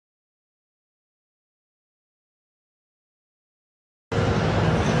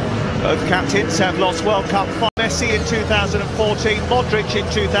Both captains have lost World Cup. Messi in 2014, Modric in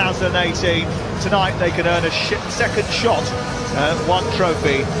 2018. Tonight they can earn a second shot at one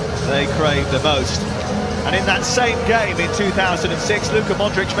trophy they crave the most. And in that same game in 2006, Luka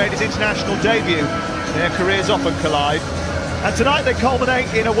Modric made his international debut. Their careers often collide. And tonight they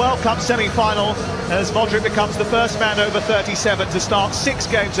culminate in a World Cup semi-final as Modric becomes the first man over 37 to start 6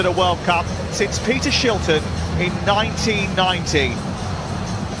 games at a World Cup since Peter Shilton in 1990.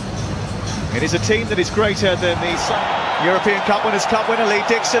 It is a team that is greater than the European Cup Winners' Cup winner Lee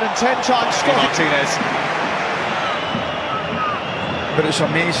Dixon and 10-time Scott Martinez. But it's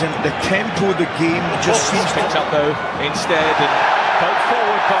amazing, the tempo of the game just seems picked up though instead and poked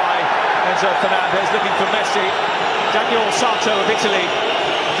forward by Enzo Fernandez looking for Messi. Daniel Sato of Italy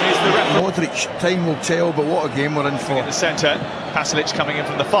is the referee. Modric, time will tell, but what a game we're in for. In the centre, Pasalic coming in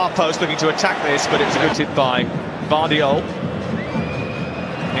from the far post looking to attack this, but it was booted by Vardiol.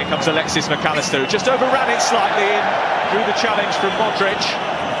 Here comes Alexis McAllister, who just overran it slightly in through the challenge from Modric.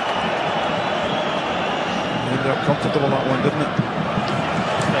 Ended up comfortable that one, didn't it?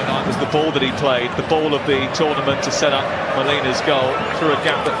 That was the ball that he played, the ball of the tournament to set up Molina's goal through a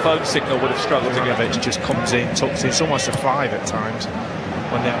gap that phone signal would have struggled to get. It just comes in, tucks in. It's almost a 5 at times.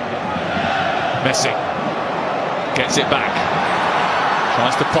 When Messi gets it back,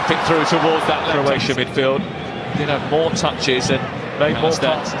 tries to pop it through towards that Croatia midfield. Did have more touches and made more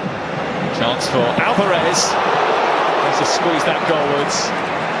passes. Chance for Alvarez. Tries to squeeze that goalwards.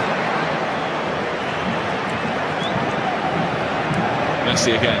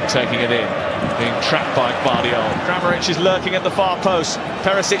 Messi again taking it in, being trapped by Vardiol. Kramaric is lurking at the far post.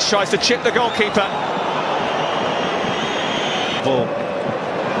 Perisic tries to chip the goalkeeper. Ball.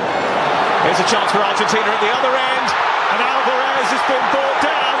 Here's a chance for Argentina at the other end, and Alvarez has been brought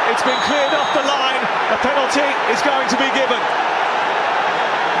down. It's been cleared off the line. A penalty is going to be given,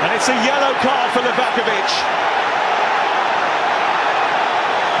 and it's a yellow card for Livakovic.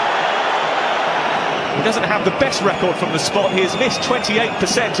 He doesn't have the best record from the spot. He has missed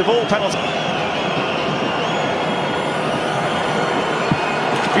 28% of all penalties.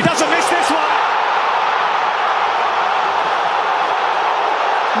 He doesn't miss this one.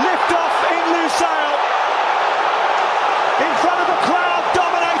 Lift off in Lusail. In front of a crowd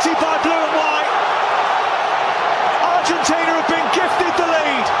dominated by blue and white. Argentina have been gifted the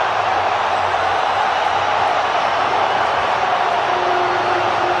lead.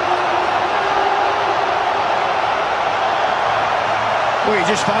 Well, you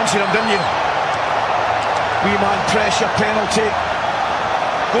just fancied him, didn't you? Wee man pressure, penalty.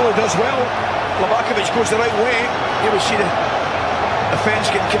 Goalie does well. Livakovic goes the right way. You will see the defence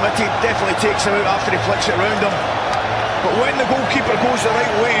getting committed. Definitely takes him out after he flicks it around him. But when the goalkeeper goes the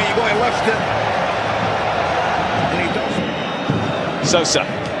right way, you've got to lift it. And he does. Sosa.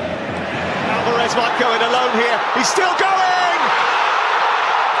 Alvarez might go it alone here. He's still going!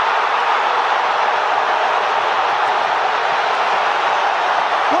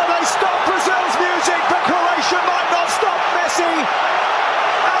 Well, they stop Brazil's music, but Croatia might not stop Messi.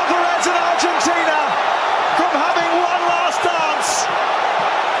 Alvarez and Argentina from having one last dance.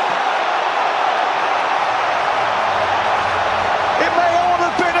 It may all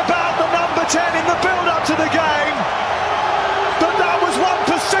have been about the number 10 in the build-up to the game, but that was one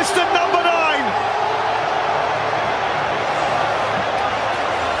persistent number 9.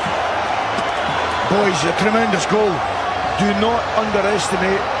 Boys, a tremendous goal. Do not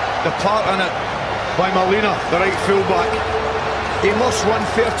underestimate the part in it by Molina, the right fullback. He must run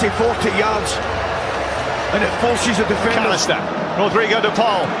 30-40 yards, and it forces the defender. McAllister, Rodrigo de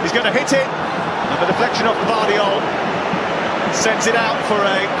Paul, he's going to hit it, and the deflection off Vardiol sends it out for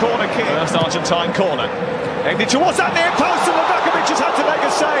a corner kick. First Argentine corner. Aimed towards that near post, and Livakovic has had to make a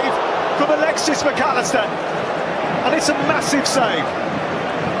save from Alexis McAllister. And it's a massive save.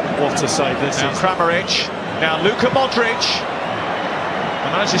 What a save this is. Kramaric, now Luka Modric.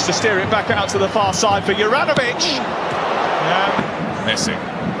 And manages to steer it back out to the far side for Juranovic. Messi.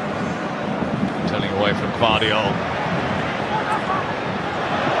 Turning away from Vardiol.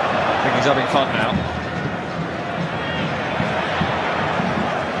 I think he's having fun now.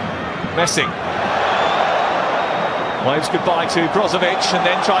 Messi waves goodbye to Brozovic and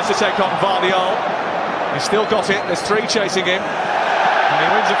then tries to take on Vardiol. He's still got it, there's 3 chasing him. And he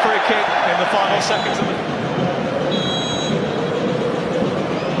wins a free kick in the final seconds of the...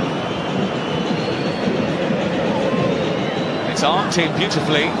 It's armed in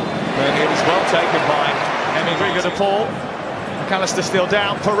beautifully, but it is well taken by Rodrigo de Paul. McAllister still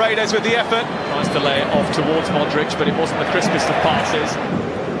down, Paredes with the effort. Tries to lay it off towards Modric, but it wasn't the crispest of passes.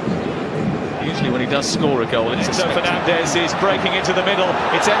 Usually when he does score a goal. It's Enzo Fernandez is breaking into the middle.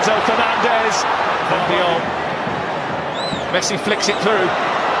 It's Enzo Fernandez. Messi flicks it through.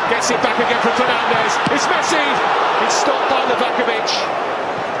 Gets it back again from Fernandez. It's Messi. It's stopped by Lavakovic.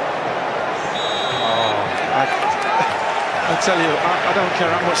 I tell you, I don't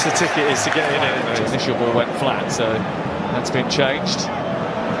care how much the ticket is to get in it. The initial ball went flat, so that's been changed.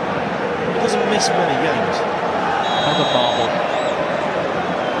 He doesn't miss many games. Another marble.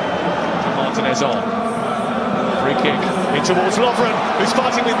 Martinez on. Free kick in towards Lovren, who's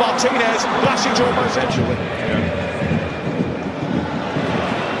fighting with Martinez. Flashing to almost Eventually.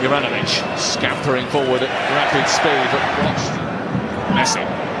 Juranovic scampering forward at rapid speed, but watched. Messi.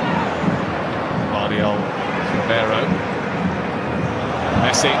 Guardiola. Romero.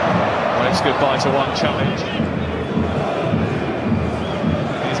 Messi waves goodbye to one challenge.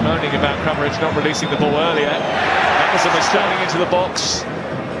 He's moaning about Kramaric not releasing the ball earlier. That was a mistake into the box.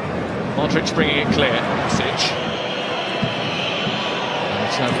 Modric bringing it clear. Sic.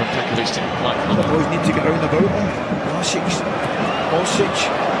 Return from Pekovic didn't quite come. The boys need to get round about him. Vlasic.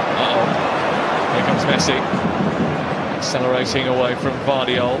 Uh-oh. Here comes Messi. Accelerating away from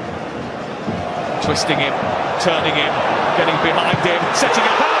Guardiola. Twisting him, turning him, getting behind him, setting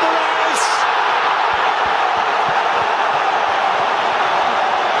up Alvarez!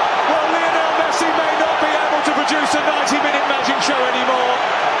 Well, Lionel Messi may not be able to produce a 90-minute magic show anymore,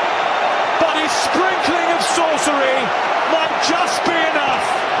 but his sprinkling of sorcery might just be enough.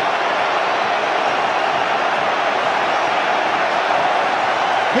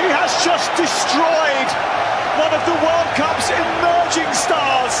 He has just destroyed one of the World Cup's emerging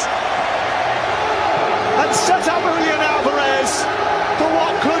stars and set up Julian Alvarez for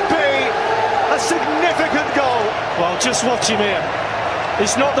what could be a significant goal. Well, just watch him here.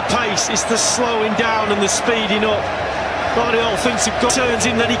 It's not the pace, it's the slowing down and the speeding up. Guardiola thinks he turns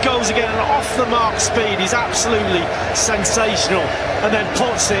in, then he goes again, and off the mark speed is absolutely sensational, and then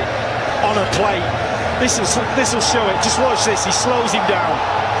puts it on a plate. This will show it. Just watch this. He slows him down.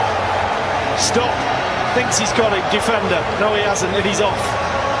 Stop. Thinks he's got it. Defender. No, he hasn't, and he's off.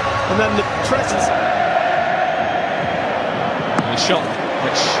 And then the presence. The shot,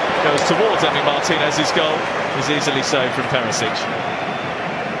 which goes towards Emi Martinez's goal, is easily saved from Perisic.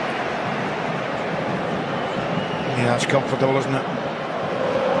 Yeah, it's comfortable, isn't it?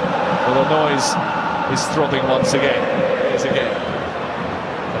 Well, the noise is throbbing once again. Here's again.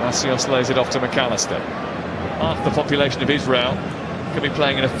 Palacios lays it off to McAllister. Half the population of Israel could be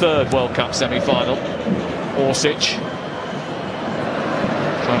playing in a third World Cup semi-final. Orsic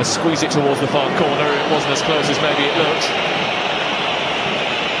trying to squeeze it towards the far corner. It wasn't as close as maybe it looked.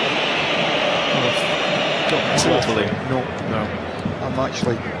 Totally. No. I'm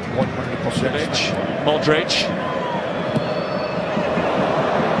actually 100%. Modric.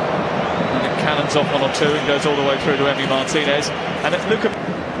 And it cannons off 1 or 2 and goes all the way through to Emi Martinez. And it's Luka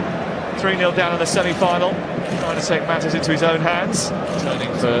 3-0 down in the semi-final, trying to take matters into his own hands.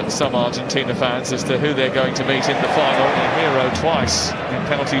 Turning for some Argentina fans as to who they're going to meet in the final. A hero twice in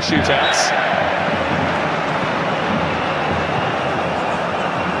penalty shootouts.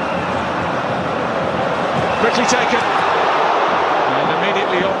 Quickly taken. And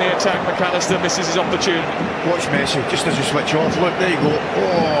immediately on the attack, McAllister misses his opportunity. Watch Messi, just as you switch off. Look, there you go.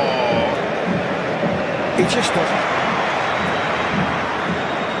 Oh! He just doesn't.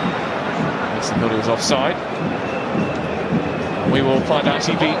 Messi thought he was offside. We will find out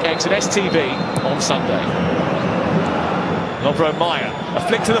TVX and STV on Sunday. Lovren Maia, a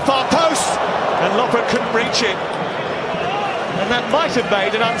flick to the far post, and Lovren couldn't reach it. And that might have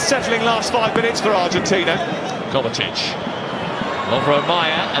made an unsettling last 5 minutes for Argentina. Kovacic. Lovren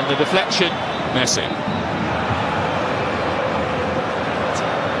Maia, and the deflection, Messi.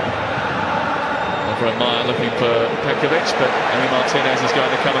 Lovren Maia looking for Pekovic, but Emi Martinez is going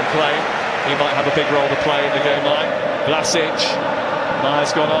to come and play. He might have a big role to play in the game line. Vlasic.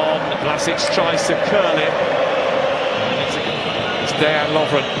 Maia's gone on. Vlasic tries to curl it. It's Dejan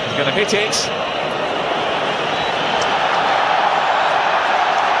Lovren. He's going to hit it.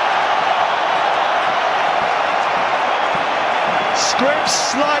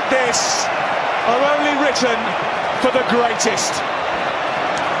 Scripts like this are only written for the greatest.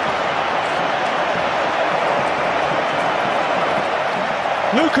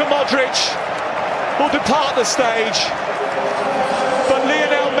 Luka Modric will depart the stage, but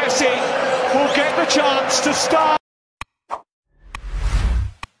Lionel Messi will get the chance to start.